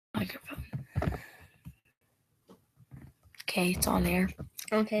Okay, it's on there.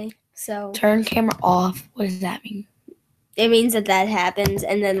 Okay, so Turn camera off. What does that mean? it means that happens,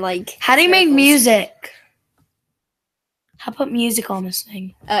 and then like. How do you make music? How put music on this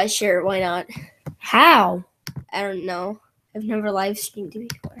thing? Sure, why not? How? I don't know. I've never live streamed it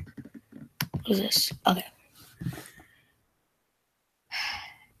before. What is this? Okay.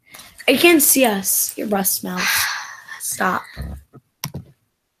 You can't see us. Your breath smells. Stop.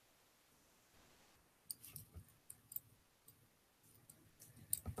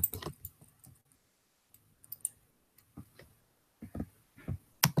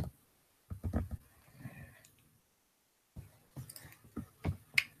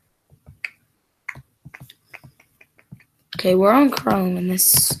 Okay, we're on Chrome and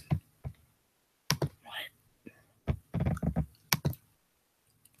this.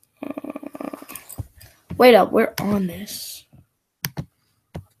 Wait up, we're on this.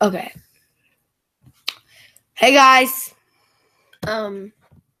 Okay. Hey guys.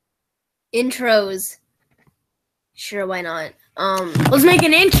 Intros. Sure, why not? Let's make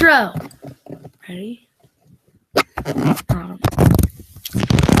an intro. Ready?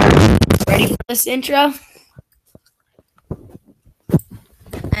 Ready for this intro?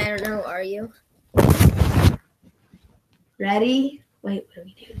 I don't know, are you? Ready? Wait, what do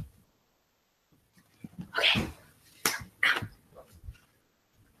we do? Okay.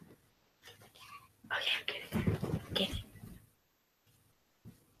 Okay, I'm getting it.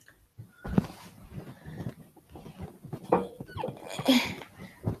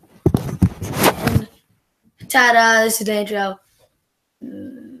 Ta-da, this is the intro.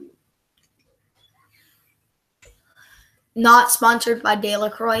 Not sponsored by De La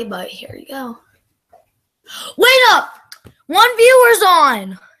Croix, but here you go. Wait up! One viewer's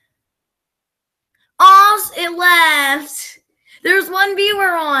on! Oz, it left. There's one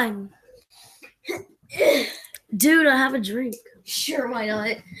viewer on. Dude, I have a drink. Sure, why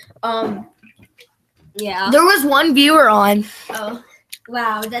not? Yeah. There was one viewer on. Oh,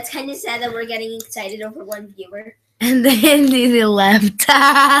 wow. That's kind of sad that we're getting excited over one viewer. And then they left.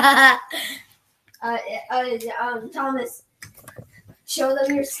 Thomas, show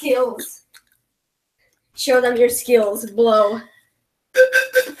them your skills. Show them your skills. Blow.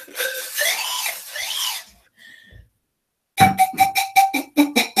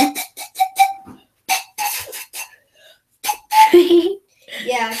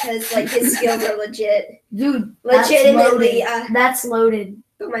 Yeah, because like his skills are legit. Dude, legitimately. That's loaded.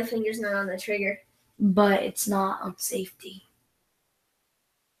 But my finger's not on the trigger. But it's not on safety.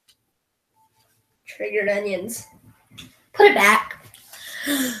 Triggered onions. Put it back.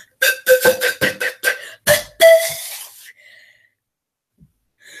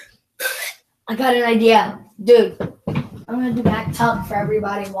 I got an idea. Dude, I'm going to do back tub for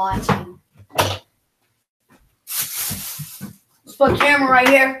everybody watching. Let's put a camera right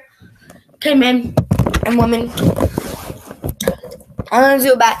here. Okay, men and women. I'm going to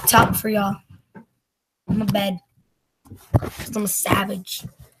do a back tub for y'all. I'm a bed. Because I'm a savage.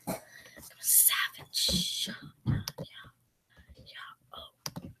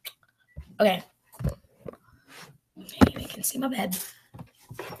 Okay. Maybe you can see my bed.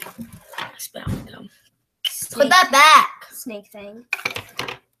 Put that back. Snake thing.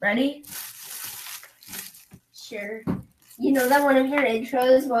 Ready? Sure. You know that one of your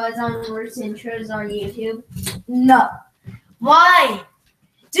intros was on worst intros on YouTube? No. Why?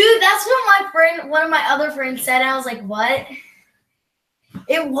 Dude, that's what one of my other friends said. I was like, what?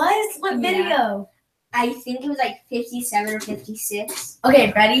 It was? What video? I think it was like 57 or 56.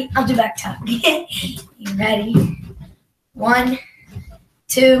 Okay, ready? I'll do back top. You ready? 1,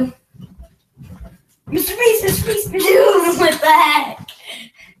 2. Mr. Beast, dude, with that.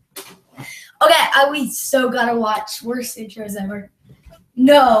 Okay, we so gotta watch worst intros ever.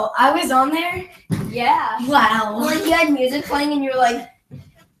 No, I was on there? Yeah. Wow. Like you had music playing and you were like,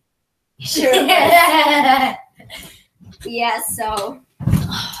 sure. Yeah, so.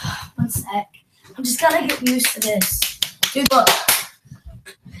 One sec. I'm just gotta get used to this. Dude, look.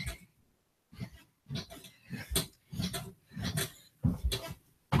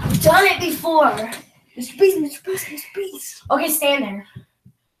 I've done it before. Mr. Beast. Okay, stand there.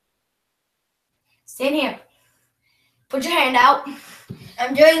 Stand here. Put your hand out.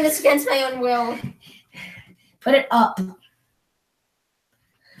 I'm doing this against my own will. Put it up.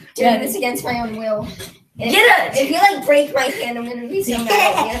 Doing this against my own will. If you like break my hand, I'm gonna be so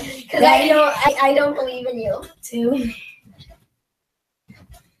mad at you because I don't believe in you. 2.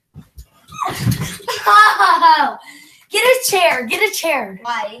 Oh, get a chair.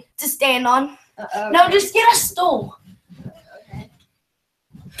 Why? To stand on. Okay. No, just get a stool. Okay.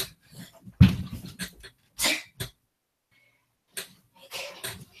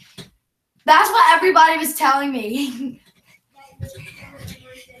 That's what everybody was telling me.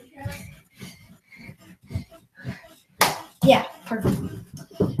 Yeah, perfect.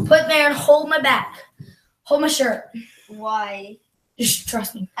 Put there and hold my back. Hold my shirt. Why? Just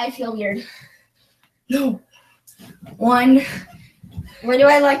trust me. I feel weird. No. 1. Where do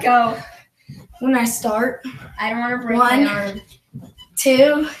I let go? When I start. I don't want to break 1, my arm.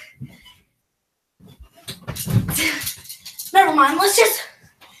 2. Never mind. Let's just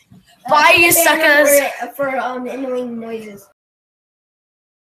buy you suckers. For annoying noises.